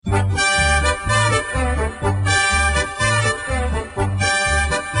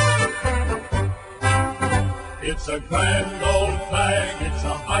a grand old flag, it's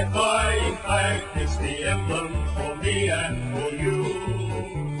a high-flying flag, it's the emblem for me and for you.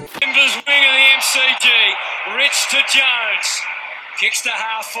 Timbers wing of the MCG, Rich to Jones. Kicks to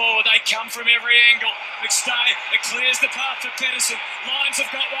half forward, they come from every angle. McStay, it clears the path for Pedersen. Lions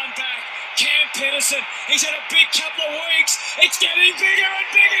have got one back. Cam Pedersen, he's had a big couple of weeks. It's getting bigger and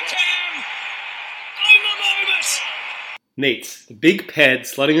bigger, Cam. On the moment. Neat. The big Ped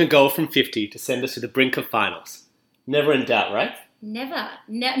slotting a goal from 50 to send us to the brink of finals. Never in doubt, right? Never.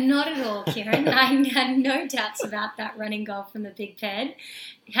 Not at all, Kieran. I had no doubts about that running goal from the big Ped.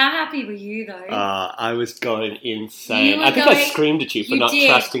 How happy were you, though? I was going insane. I screamed at you for not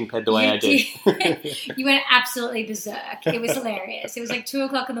trusting Ped the way I did. You went absolutely berserk. It was hilarious. It was like 2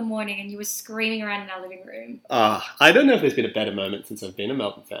 o'clock in the morning and you were screaming around in our living room. I don't know if there's been a better moment since I've been a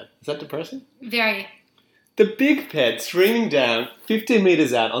Melbourne fan. Is that depressing? Very. The big Ped streaming down 15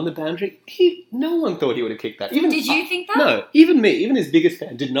 metres out on the boundary. No one thought he would have kicked that. Did you think that? No, even me, even his biggest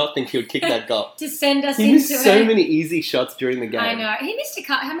fan, did not think he would kick that goal. To send us he into missed so many easy shots during the game. I know. He missed a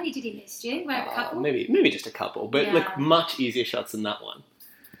couple. How many did he miss, Jim? A couple? Maybe just a couple, but much easier shots than that one.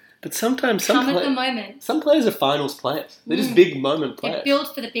 But sometimes at the moment. Some players are finals players. They're just big moment players. They're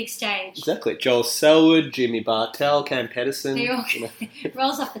built for the big stage. Exactly. Joel Selwood, Jimmy Bartell, Cam Pedersen. They all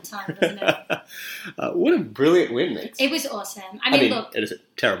rolls off the tongue, doesn't it? What a brilliant win, Nick. It was awesome. I mean, look, it is a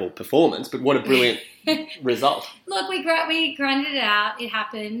terrible performance, but what a brilliant result. Look, we grinded it out. It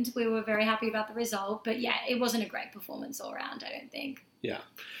happened. We were very happy about the result, but yeah, it wasn't a great performance all around, I don't think. Yeah.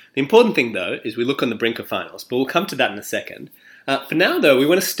 The important thing, though, is we look on the brink of finals, but we'll come to that in a second. For now, though, we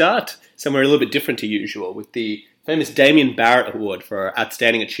want to start somewhere a little bit different to usual with the famous Damien Barrett Award for our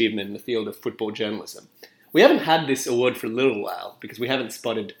outstanding achievement in the field of football journalism. We haven't had this award for a little while because we haven't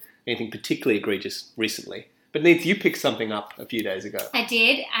spotted anything particularly egregious recently. But Neith, you picked something up a few days ago. I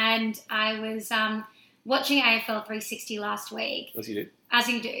did, and I was watching AFL 360 last week. As you do. As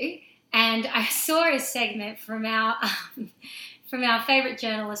you do. And I saw a segment from our favourite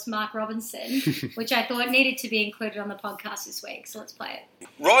journalist, Mark Robinson, which I thought needed to be included on the podcast this week. So let's play it.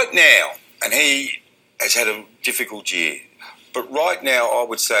 Right now, and he has had a difficult year, but right now I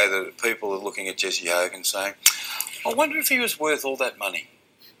would say that people are looking at Jesse Hogan saying, I wonder if he was worth all that money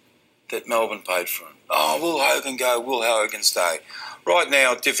that Melbourne paid for him. Oh, will Hogan go? Will Hogan stay? Right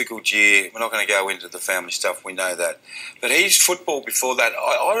now, difficult year. We're not going to go into the family stuff. We know that. But his football before that,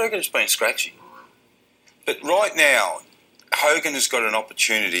 I reckon it's been scratchy. But right now, Hogan has got an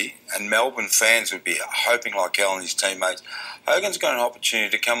opportunity, and Melbourne fans would be hoping like hell and his teammates. Hogan's got an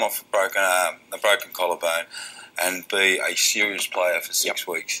opportunity to come off a broken arm, a broken collarbone, and be a serious player for 6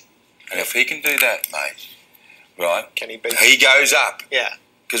 weeks. And if he can do that, mate, right, can he be? He goes up. Yeah.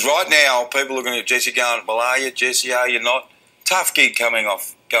 Because right now, people are looking at Jesse going, well, are you, Jesse, are you not? Tough gig coming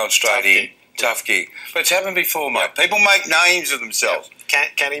off, going straight in. Tough gig. But it's happened before, mate. People make names of themselves.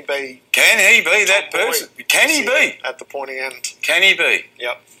 Can he be? Can he be that person? Can he be? At the pointy end. Can he be?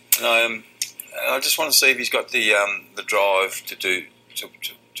 Yep. I just want to see if he's got the drive to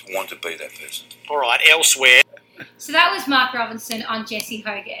want to be that person. All right, elsewhere. So that was Mark Robinson on Jesse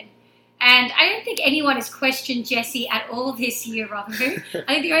Hogan. And I don't think anyone has questioned Jesse at all this year, Robbo.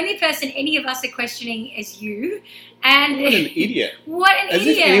 I think the only person any of us are questioning is you. And what an idiot. What an idiot. As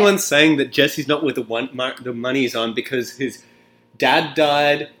if anyone's saying that Jesse's not worth the money he's on because his dad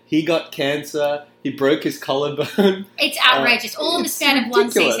died, he got cancer, he broke his collarbone. It's outrageous. All in the span of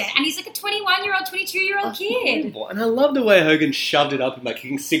one season. And he's like a 21-year-old, 22-year-old kid. And I love the way Hogan shoved it up and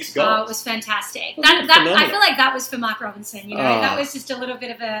kicking 6 goals. Oh, it was fantastic. I feel like that was for Mark Robinson. That was just a little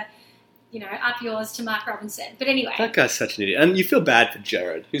bit of a... up yours to Mark Robinson. But anyway. That guy's such an idiot. And you feel bad for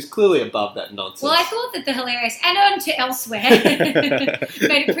Jared, who's clearly above that nonsense. Well, I thought that the hilarious... And on to elsewhere.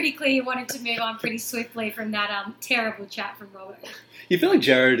 Made it pretty clear you wanted to move on pretty swiftly from that terrible chat from Robbo. You feel like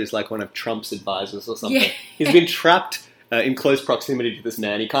Jared is like one of Trump's advisors or something. Yeah. He's been trapped in close proximity to this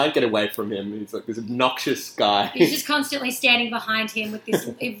man. He can't get away from him. He's like this obnoxious guy. He's just constantly standing behind him with this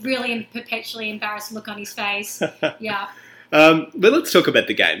really perpetually embarrassed look on his face. Yeah. But let's talk about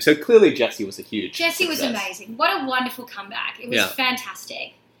the game. So clearly Jesse was a huge Jesse success. was amazing. What a wonderful comeback. It was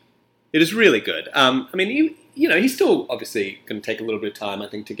fantastic. It is really good. I mean, he's still obviously going to take a little bit of time, I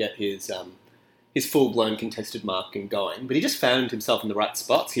think, to get his full-blown contested marking going. But he just found himself in the right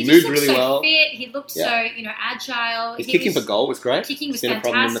spots. He moved really well. Fit. He looked so, agile. His kicking for goal was great. Kicking was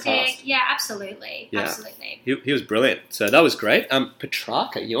fantastic. Yeah, absolutely. Yeah. Absolutely. He was brilliant. So that was great.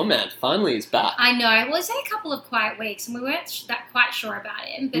 Petrarca, your man, finally is back. I know. Well, he's had a couple of quiet weeks, and we weren't quite sure about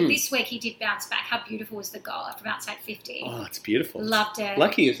him. But this week he did bounce back. How beautiful was the goal from outside 50? Oh, it's beautiful. Loved it.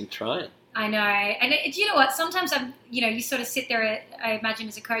 Lucky he isn't trying. I know. And do you know what? Sometimes you sort of sit there, I imagine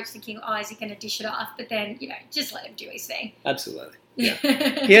as a coach thinking, oh, is he going to dish it off? But then, just let him do his thing. Absolutely. Yeah.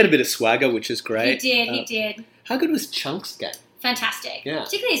 He had a bit of swagger, which is great. He did. How good was Chunk's game? Fantastic. Yeah.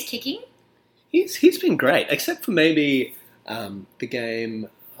 Particularly his kicking. He's been great, except for maybe the game,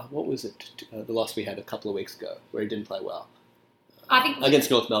 what was it? The loss we had a couple of weeks ago, where he didn't play well. I think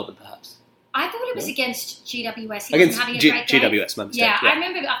against North Melbourne, perhaps. I thought it was against GWS. He Against wasn't having a great game. GWS, my mistake. Yeah, I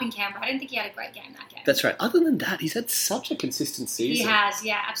remember up in Canberra. I didn't think he had a great game that game. That's right. Other than that, he's had such a consistent season. He has,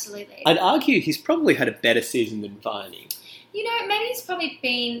 yeah, absolutely. I'd argue he's probably had a better season than Viney. Maybe it's probably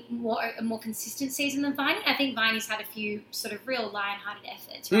been a more consistent season than Viney. I think Viney's had a few sort of real lion-hearted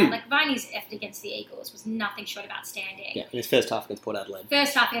efforts, right? Like Viney's effort against the Eagles was nothing short of outstanding. Yeah, in his first half against Port Adelaide.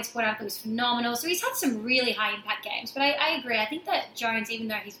 First half against Port Adelaide was phenomenal. So he's had some really high-impact games. But I agree. I think that Jones, even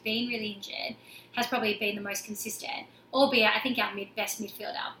though he's been really injured, has probably been the most consistent. Albeit, I think our best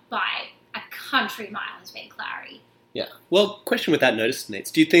midfielder by a country mile has been Clary. Yeah. Well, question with that notice, Nate.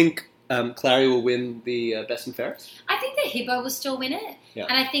 Do you think Clary will win the best and fairest? I think that Hibbo will still win it. Yeah.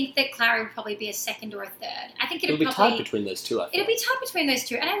 And I think that Clary will probably be a second or a third. I think it'll be tight between those two, I think. It'll be tight between those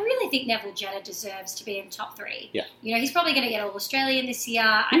two. And I really think Neville Jetta deserves to be in top three. Yeah. He's probably going to get All-Australian this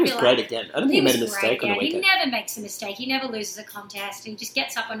year. He was great again. I don't think he made a mistake on the weekend. He never makes a mistake. He never loses a contest. And he just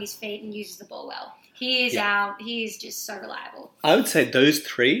gets up on his feet and uses the ball well. He is just so reliable. I would say those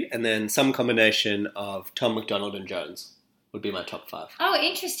three and then some combination of Tom McDonald and Jones would be my top 5. Oh,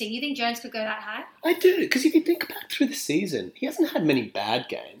 interesting. You think Jones could go that high? I do, because if you think back through the season, he hasn't had many bad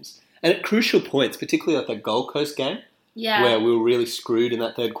games. And at crucial points, particularly like that Gold Coast game, where we were really screwed in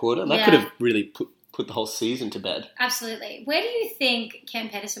that third quarter, and that could have really put the whole season to bed. Absolutely. Where do you think Cam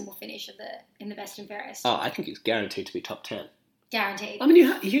Pedersen will finish in the best and fairest? Oh, I think he's guaranteed to be top 10. Guaranteed. I mean,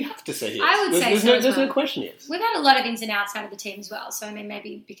 you have to say he is. I would say so. There's no question he is. We've had a lot of ins and outs out of the team as well, so I mean,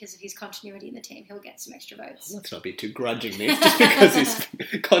 maybe because of his continuity in the team, he'll get some extra votes. Let's not be too grudging, Nick, just because his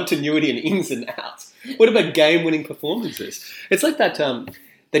continuity and ins and outs. What about game-winning performances? It's like that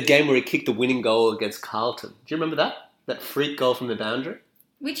game where he kicked the winning goal against Carlton. Do you remember that? That freak goal from the boundary?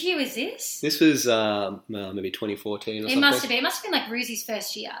 Which year was this? This was maybe 2014 or something. It must have been. It must have been like Ruzi's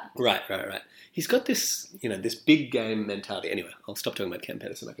first year. Right. He's got this, this big game mentality. Anyway, I'll stop talking about Cam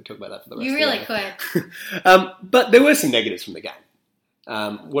Pedersen. I could talk about that for the rest of the day. You really could. But there were some negatives from the game.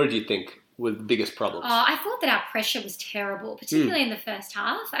 What did you think were the biggest problems? Oh, I thought that our pressure was terrible, particularly in the first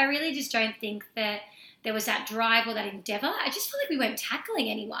half. I really just don't think that there was that drive or that endeavour. I just felt like we weren't tackling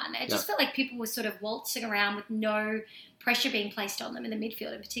anyone. It just felt like people were sort of waltzing around with no pressure being placed on them in the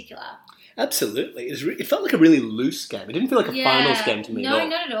midfield in particular. Absolutely. It felt like a really loose game. It didn't feel like a finals game to me at all. No,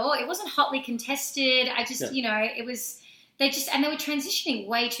 not at all. It wasn't hotly contested. I just, it was... They were transitioning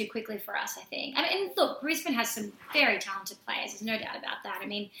way too quickly for us, I think. I mean, look, Brisbane has some very talented players. There's no doubt about that. I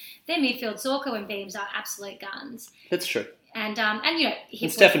mean, their midfield, Zorko and Beams are absolute guns. That's true. And Hipwood.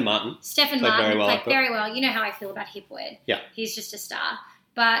 And Stephen Martin. Played very well. You know how I feel about Hipwood. Yeah. He's just a star.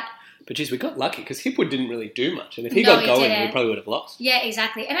 But geez, we got lucky because Hipwood didn't really do much. And if he got going, we probably would have lost. Yeah,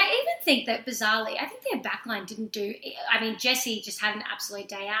 exactly. And I even think that, bizarrely, I think their backline didn't do... I mean, Jesse just had an absolute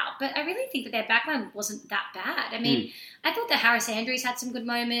day out. But I really think that their backline wasn't that bad. I mean, I thought that Harris Andrews had some good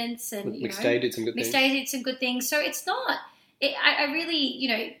moments. And McStay did some good things. McStay did some good things. So it's not... I really,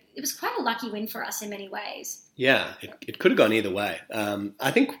 it was quite a lucky win for us in many ways. Yeah, it could have gone either way.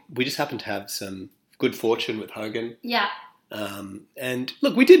 I think we just happened to have some good fortune with Hogan. Yeah. And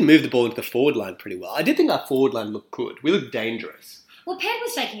look, we did move the ball into the forward line pretty well. I did think our forward line looked good. We looked dangerous. Well, Ped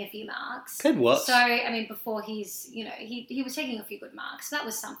was taking a few marks. Ped was. So, I mean, before he was taking a few good marks. So that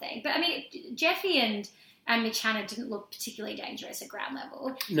was something. But, I mean, Jeffy and Mitch Hanna didn't look particularly dangerous at ground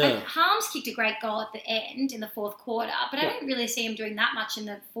level. No. Like, Harms kicked a great goal at the end in the fourth quarter, but I didn't really see him doing that much in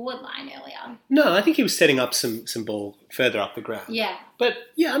the forward line earlier. No, I think he was setting up some ball further up the ground. Yeah. But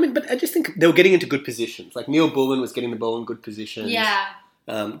I just think they were getting into good positions. Like Neil Bullen was getting the ball in good positions. Yeah.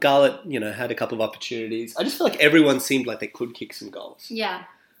 Garlett, had a couple of opportunities. I just feel like everyone seemed like they could kick some goals. Yeah.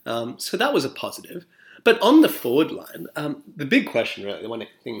 So that was a positive. But on the forward line, the big question, really, the one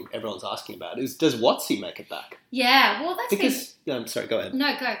thing everyone's asking about is, does Watsy make it back? Yeah, well, that's sorry, go ahead.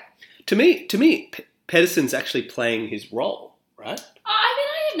 No, go. To me, Pedersen's actually playing his role, right? I mean,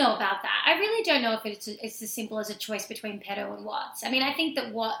 I don't know about that. I really don't know if it's as simple as a choice between Pedo and Watts. I mean, I think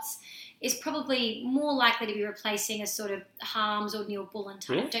that Watts is probably more likely to be replacing a sort of Harms or Neil Bullen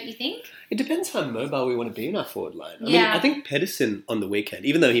type, don't you think? It depends how mobile we want to be in our forward line. I Yeah. mean, I think Pedersen on the weekend,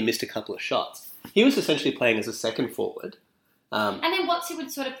 even though he missed a couple of shots, he was essentially playing as a second forward. And then Watsy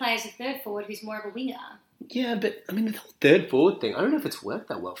would sort of play as a third forward who's more of a winger. Yeah, but I mean, the whole third forward thing, I don't know if it's worked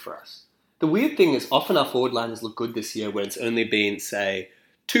that well for us. The weird thing is often our forward liners look good this year when it's only been, say,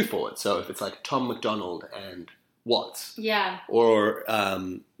 two forwards. So if it's like Tom McDonald and Watts, Yeah. or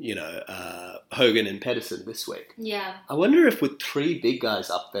Hogan and Pedersen this week. Yeah. I wonder if with three big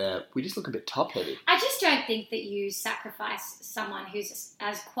guys up there, we just look a bit top heavy. I just don't think that you sacrifice someone who's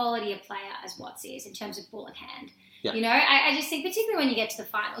as quality a player as Watts is in terms of ball in hand. Yeah. You know, I just think, particularly when you get to the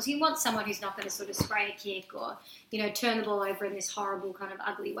finals, you want someone who's not going to sort of spray a kick or, turn the ball over in this horrible kind of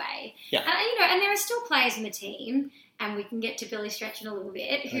ugly way. Yeah. And there are still players in the team, and we can get to Billy Stretch in a little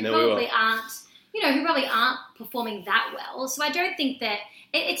bit, who probably aren't performing that well. So I don't think that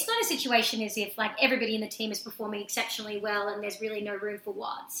it's not a situation as if like everybody in the team is performing exceptionally well and there's really no room for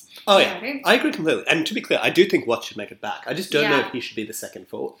Watts. Oh, yeah. I agree completely. And to be clear, I do think Watts should make it back. I just don't know if he should be the second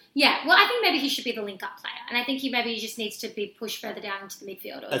forward. Yeah, well, I think maybe he should be the link-up player. And I think he just needs to be pushed further down into the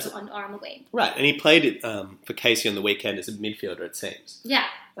midfield or on the wing. Right, and he played it for Casey on the weekend as a midfielder, it seems. Yeah.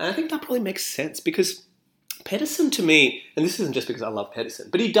 And I think that probably makes sense because Pedersen to me, and this isn't just because I love Pedersen,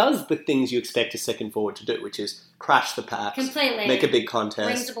 but he does the things you expect a second forward to do, which is crash the pass, completely, make a big contest,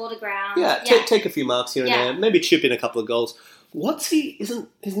 brings the ball to ground, take a few marks here and there, maybe chip in a couple of goals. Watts he's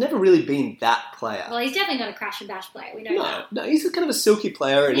never really been that player. Well, he's definitely not a crash and bash player. We know that. No, he's kind of a silky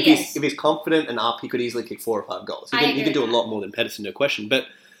player, and if he's confident and up, he could easily kick 4 or 5 goals. He can do a lot more than Pedersen, no question. But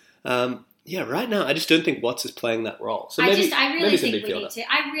right now I just don't think Watts is playing that role. So I really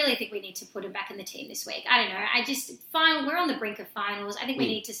think we need to put him back in the team this week. I don't know. We're on the brink of finals. I think we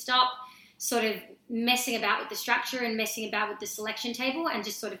need to stop sort of messing about with the structure and messing about with the selection table and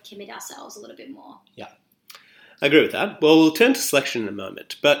just sort of commit ourselves a little bit more. Yeah. I agree with that. Well, we'll turn to selection in a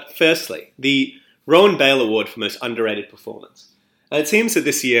moment. But firstly, the Rowan Bale Award for Most Underrated Performance. It seems that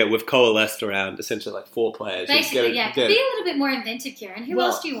this year we've coalesced around essentially like 4 players. Basically, Be a little bit more inventive, Kieran. Who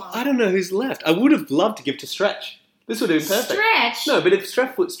else do you want? I don't know who's left. I would have loved to give to Stretch. This would have been perfect. Stretch? No, but if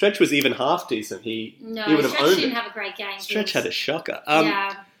Stretch was even half decent, he would have owned it. Stretch didn't have a great game. Stretch had a shocker.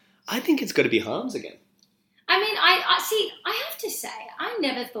 Yeah. I think it's got to be Harms again. I mean, I have to say, I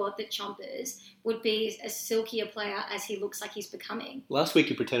never thought that Chompers would be as silky a player as he looks like he's becoming. Last week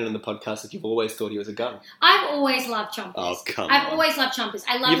you pretended on the podcast that you've always thought he was a gun. I've always loved Chompers. Oh, come on. I've always loved Chompers.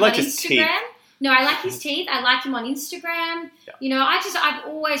 I love him on Instagram. No, I like his teeth. I like him on Instagram. Yeah. I've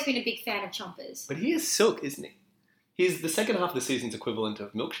always been a big fan of Chompers. But he is silk, isn't he? He's the second half of the season's equivalent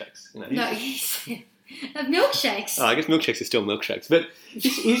of milkshakes. He's of milkshakes. Oh, I guess milkshakes are still milkshakes, but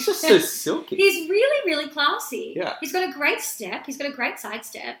he's just so silky. He's really, really classy. Yeah. He's got a great step. He's got a great side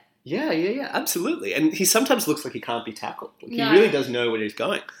step. Yeah, absolutely. And he sometimes looks like he can't be tackled. He really does know where he's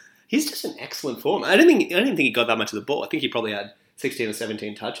going. He's just an excellent form. I didn't think he got that much of the ball. I think he probably had 16 or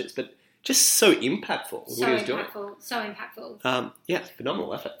 17 touches, but just so impactful with what he was doing. So impactful.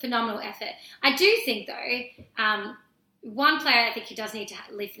 Phenomenal effort. Phenomenal effort. I do think, though, one player I think who does need to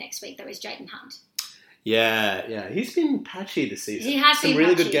live next week, though, is Jayden Hunt. Yeah. He's been patchy this season. He has some been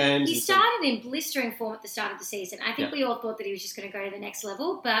really patchy. good games. He started in blistering form at the start of the season. I think we all thought that he was just going to go to the next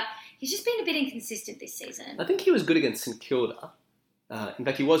level, but he's just been a bit inconsistent this season. I think he was good against St Kilda. In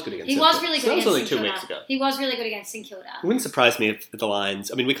fact, he was good against St Kilda. He was really good against St Kilda. That was only 2 weeks ago. He was really good against St Kilda. It wouldn't surprise me if the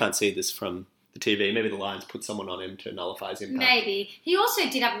Lions... I mean, we can't see this from the TV. Maybe the Lions put someone on him to nullify his impact. Maybe. He also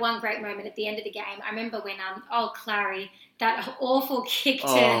did have one great moment at the end of the game. I remember when Clary... that awful kick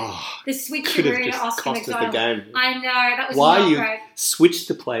to the switcheroo to Oscar McDonald. I know, that was not great. Why you switched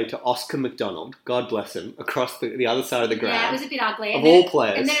the play to Oscar McDonald, God bless him, across the other side of the ground. Yeah, it was a bit ugly. Of all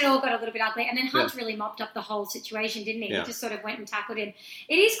players. And then it all got a little bit ugly. And then Hunt really mopped up the whole situation, didn't he? Yeah. He just sort of went and tackled him.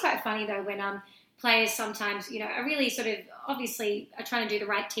 It is quite funny, though, when players sometimes, are really sort of, obviously, are trying to do the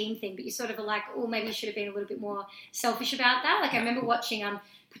right team thing, but you sort of are like, maybe you should have been a little bit more selfish about that. Like, I remember watching...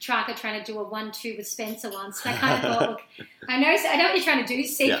 Petrarca trying to do a 1-2 with Spencer once. I kind of thought, look, I know what you're trying to do,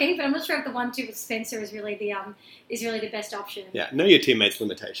 CP, but I'm not sure if the 1-2 with Spencer is really the best option. Yeah, know your teammates'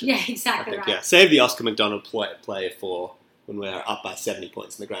 limitations. Yeah, exactly right. Yeah, save the Oscar McDonald play for when we're up by 70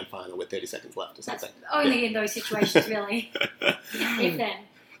 points in the grand final with 30 seconds left or something. That's only in those situations, really. If then.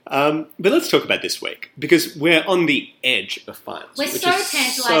 But let's talk about this week because we're on the edge of finals. We're so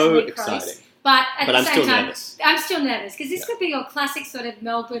tantalisingly exciting. But at the same time, nervous. I'm still nervous because this could be your classic sort of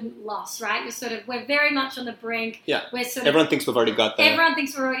Melbourne loss, right? We're very much on the brink. Yeah. Everyone thinks we've already got there. Everyone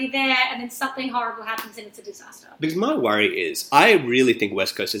thinks we're already there, and then something horrible happens and it's a disaster. Because my worry is, I really think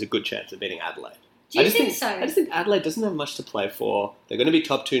West Coast has a good chance of beating Adelaide. Do you think so? I just think Adelaide doesn't have much to play for. They're going to be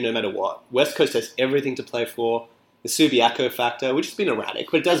top 2 no matter what. West Coast has everything to play for. The Subiaco factor, which has been erratic,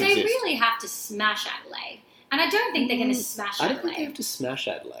 but it does exist. They really have to smash Adelaide. And I don't think they're going to smash Adelaide. I don't think they have to smash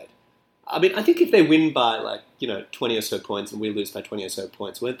Adelaide. I mean, I think if they win by 20 or so points and we lose by 20 or so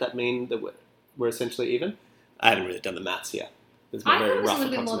points, wouldn't that mean that we're essentially even? I haven't really done the maths here. I thought it was a little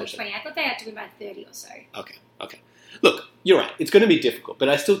bit more than 20. I thought they had to win by 30 or so. Okay. Look, you're right. It's going to be difficult, but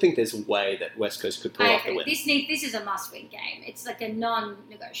I still think there's a way that West Coast could pull I off the agree. win. This is a must-win game. It's like a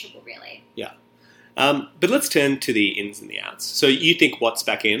non-negotiable, really. Yeah. But let's turn to the ins and the outs. So you think Watt's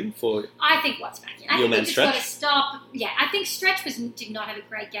back in for... I think Watt's back in. I Your think man we just got to Stretch? stop. Yeah, I think Stretch did not have a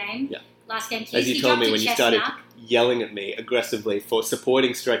great game Yeah. last game. As you He told me dropped when a you started Chestnut. yelling at me aggressively for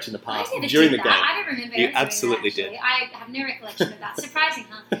supporting Stretch in the I past never during did the that. game. I don't remember You doing absolutely that, did. actually. I have no recollection of that. Surprising,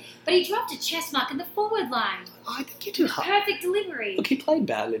 huh? But he dropped a chest mark in the forward line. I think you're too harsh. Perfect delivery. Look, he played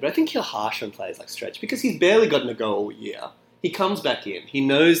badly, but I think you're harsh on players like Stretch because he's barely gotten a go all year. He comes back in. He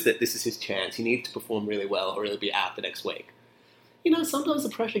knows that this is his chance. He needs to perform really well or he'll be out the next week. You know, sometimes the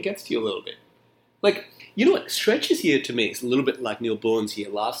pressure gets to you a little bit. Like, you know what? Stretch's year to me is a little bit like Neil Bullen's year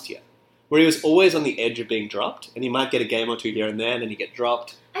last year, where he was always on the edge of being dropped, and he might get a game or two here and there, and then he get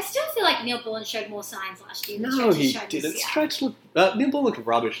dropped. I still feel like Neil Bullen showed more signs last year. than No, Stretch has he shown didn't. This year. Stretch looked... Neil Bullen looked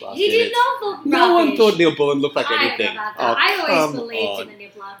rubbish last He year. did not look No one rubbish. thought Neil Bullen looked like I don't anything. know about that. I come always believed on. in the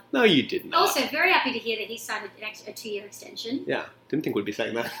Nibbler. No, you did not. Also, very happy to hear that he signed a 2-year extension. Yeah, didn't think we'd be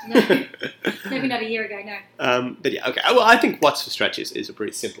saying that. No. Maybe not a year ago, no. But yeah, okay. Well, I think Watts for Stretch is a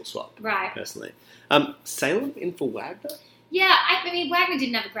pretty simple swap, Right. personally. Salem in for Wagner? Yeah, I mean, Wagner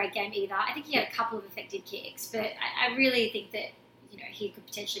didn't have a great game either. I think he had a couple of effective kicks, but I really think that, you know, he could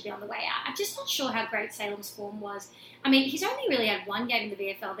potentially be on the way out. I'm just not sure how great Salem's form was. I mean, he's only really had one game in the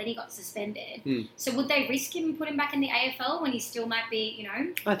VFL, then he got suspended. So would they risk him and put him back in the AFL when he still might be, you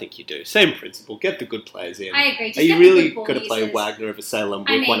know? I think you do. Same principle. Get the good players in. I agree. Just Are you get the really good ball going to play users. Wagner over Salem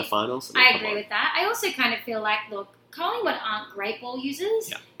I week mean, one of finals? I Come agree on. with that. I also kind of feel like, look, Collingwood aren't great ball users,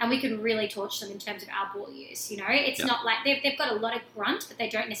 Yeah. and we can really torch them in terms of our ball use. You know, it's Yeah. not like they've got a lot of grunt, but they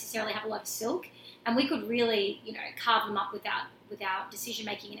don't necessarily have a lot of silk, and we could really, you know, carve them up with our decision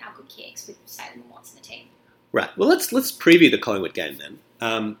making and our good kicks with Salem and Watts in the team. Right. Well, let's preview the Collingwood game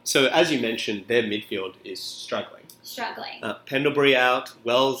then. So as you mentioned, their midfield is struggling. Struggling. Pendlebury out,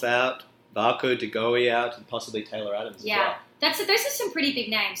 Wells out, Varco, De Goey out, and possibly Taylor Adams Yeah, as those are some pretty big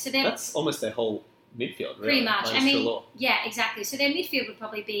names. So well. they're That's almost their whole midfield, really. pretty much. minus I mean, Treloar. yeah, exactly. So their midfield would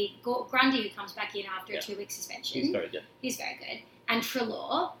probably be Grundy, who comes back in after Yeah. a 2-week suspension. He's very good. He's very good. And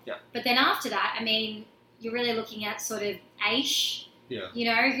Treloar. Yeah. But then after that, I mean, you're really looking at sort of Aish, Yeah. you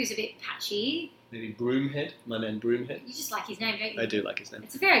know, who's a bit patchy. Maybe Broomhead, my man Broomhead. You just like his name, don't you? I do like his name.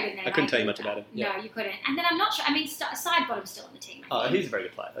 It's a very good name. I couldn't tell you agree much with about that. him. Yeah. No, you couldn't. And then I'm not sure. I mean, Sidebottom's still on the team. I Oh, think. he's a very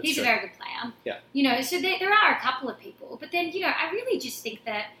good player. That's He's true. a very good player. Yeah. You know, so there are a couple of people. But then, you know, I really just think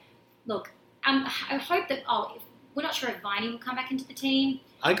that, look, I hope that, we're not sure if Viney will come back into the team.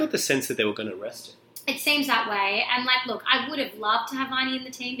 I got the sense that they were going to rest him. It seems that way. And, like, look, I would have loved to have Viney in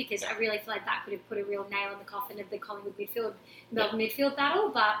the team because I really feel like that could have put a real nail in the coffin of the Collingwood midfield battle.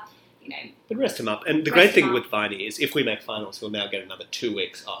 But, you know, But rest him up. And the Rest great him thing up. with Viney is if we make finals, he'll now get another 2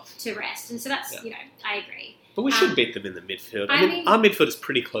 weeks off. to rest. And so that's, Yeah. you know, I agree. But we should beat them in the midfield. I mean- our midfield is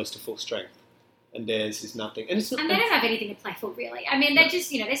pretty close to full strength. And theirs is nothing. And it's not... And they don't have anything to play for, really. I mean, they're just,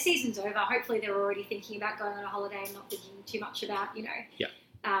 you know, their season's over. Hopefully they're already thinking about going on a holiday and not thinking too much about, you know, Yeah.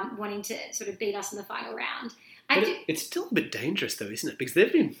 Wanting to sort of beat us in the final round. But it's still a bit dangerous, though, isn't it? Because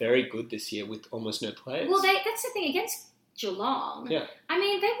they've been very good this year with almost no players. Well, that's the thing. Against Geelong, Yeah. I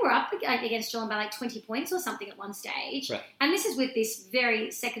mean, they were up against Geelong by like 20 points or something at one stage. Right. And this is with this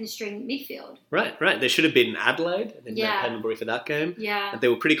very second-string midfield. Right. They should have beaten Adelaide and then Yeah. Pendlebury for that game. Yeah. And they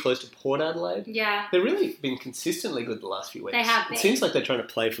were pretty close to Port Adelaide. Yeah. They've really been consistently good the last few weeks. They have been. It seems like they're trying to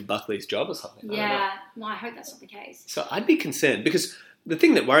play for Buckley's job or something. I don't know. Yeah. Well, I hope that's not the case. So I'd be concerned because the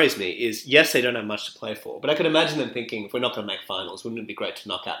thing that worries me is, yes, they don't have much to play for, but I could imagine them thinking, if we're not going to make finals, wouldn't it be great to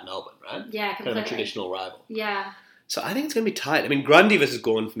knock out Melbourne, right? Yeah, Kind completely. of a traditional rival. Yeah. So I think it's going to be tight. I mean, Grundy versus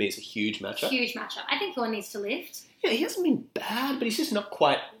Gawn for me is a huge matchup. Huge matchup. I think Gawn needs to lift. Yeah, he hasn't been bad, but he's just not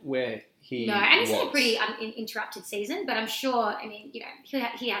quite where he No, and he's had a was. pretty interrupted season, but I'm sure, I mean, you know,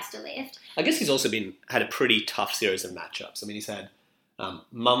 he has to lift. I guess he's also had a pretty tough series of matchups. I mean, he's had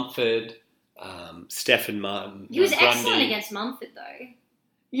Mumford, Stephen Martin, He was Grundy. excellent against Mumford, though.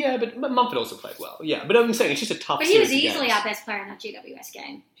 Yeah, but Mumford also played well. Yeah, but I'm saying it's just a tough But he series was of easily games. our best player in that GWS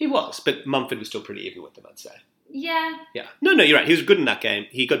game. He was, but Mumford was still pretty even with them, I'd say. Yeah, Yeah. No, you're right. He was good in that game.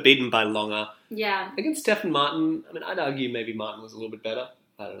 He got beaten by Longer. yeah. Against Stephen Martin, I mean, I'd argue maybe Martin was a little bit better.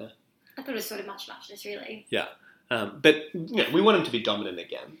 I don't know. I thought it was sort of muchness, really. Yeah. But we want him to be dominant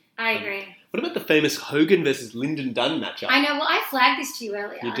again. I agree. What about the famous Hogan versus Lyndon Dunn matchup? I know. Well, I flagged this to you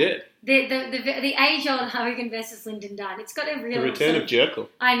earlier. You did. The age-old Hogan versus Lyndon Dunn. It's got a real The return of Jerkle.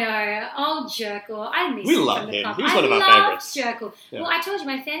 I know, old Jerkle. I miss We him love from the him. club. He's one of our I love favourites. Jerkle. Yeah. Well, I told you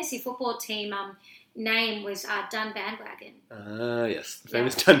my fantasy football team name was Dun Bandwagon. Ah, yes. The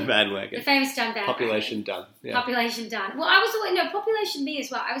famous Dun bandwagon. The famous Dun Bandwagon. Population Dun. Yeah. Population Dun. Well, I was always, Population me as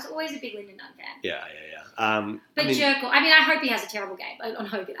well. I was always a big Lyndon Dunn fan. Yeah. But Jerkle, I hope he has a terrible game on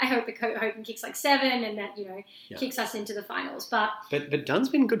Hogan. I hope Hogan kicks like 7 and that, kicks us into the finals. But Dunn's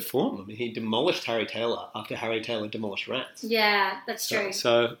been in good form. I mean, he demolished Harry Taylor after Harry Taylor demolished Rance. Yeah, that's true.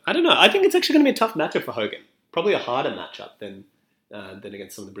 So, I don't know. I think it's actually going to be a tough matchup for Hogan. Probably a harder matchup than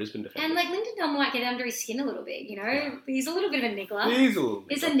against some of the Brisbane defenders. And Lyndon Dunn might get under his skin a little bit, Yeah. He's a little bit of a niggler. He's a little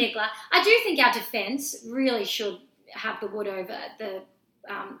He's a niggler. I do think our defence really should have the wood over the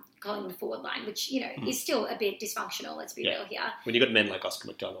Collingwood forward line, which, is still a bit dysfunctional, let's be real here. When you've got men like Oscar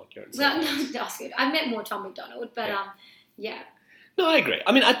McDonald, you're in Oscar. I meant more Tom McDonald, but yeah. No, I agree.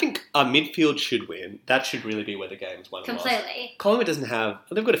 I mean, I think our midfield should win. That should really be where the game's won and lost. Completely. Collingwood doesn't have...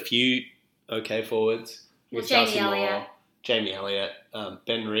 They've got a few okay forwards. Well, Jamie Elliott,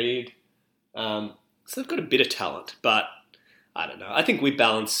 Ben Reid. So they've got a bit of talent, but I don't know. I think we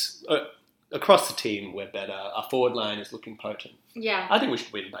balance... across the team, we're better. Our forward line is looking potent. Yeah. I think we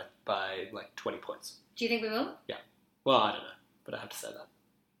should win by 20 points. Do you think we will? Yeah. Well, I don't know, but I have to say that.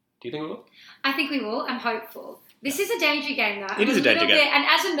 Do you think we will? I think we will. I'm hopeful. This is a danger game, though. It is a danger game. And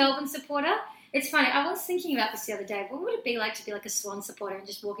as a Melbourne supporter, it's funny. I was thinking about this the other day. What would it be like to be like a Swan supporter and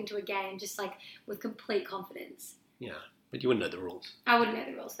just walk into a game just like with complete confidence? Yeah, but you wouldn't know the rules. I wouldn't know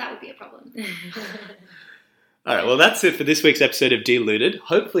the rules. That would be a problem. All right, well, that's it for this week's episode of Deluded.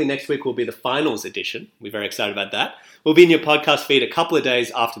 Hopefully next week will be the finals edition. We're very excited about that. We'll be in your podcast feed a couple of days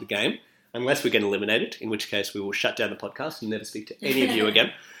after the game, unless we get eliminated, in which case we will shut down the podcast and never speak to any of you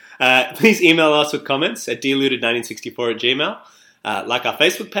again. Please email us with comments at deluded1964@gmail.com. Like our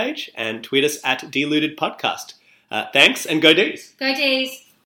Facebook page and tweet us at deludedpodcast. Thanks and go D's. Go D's.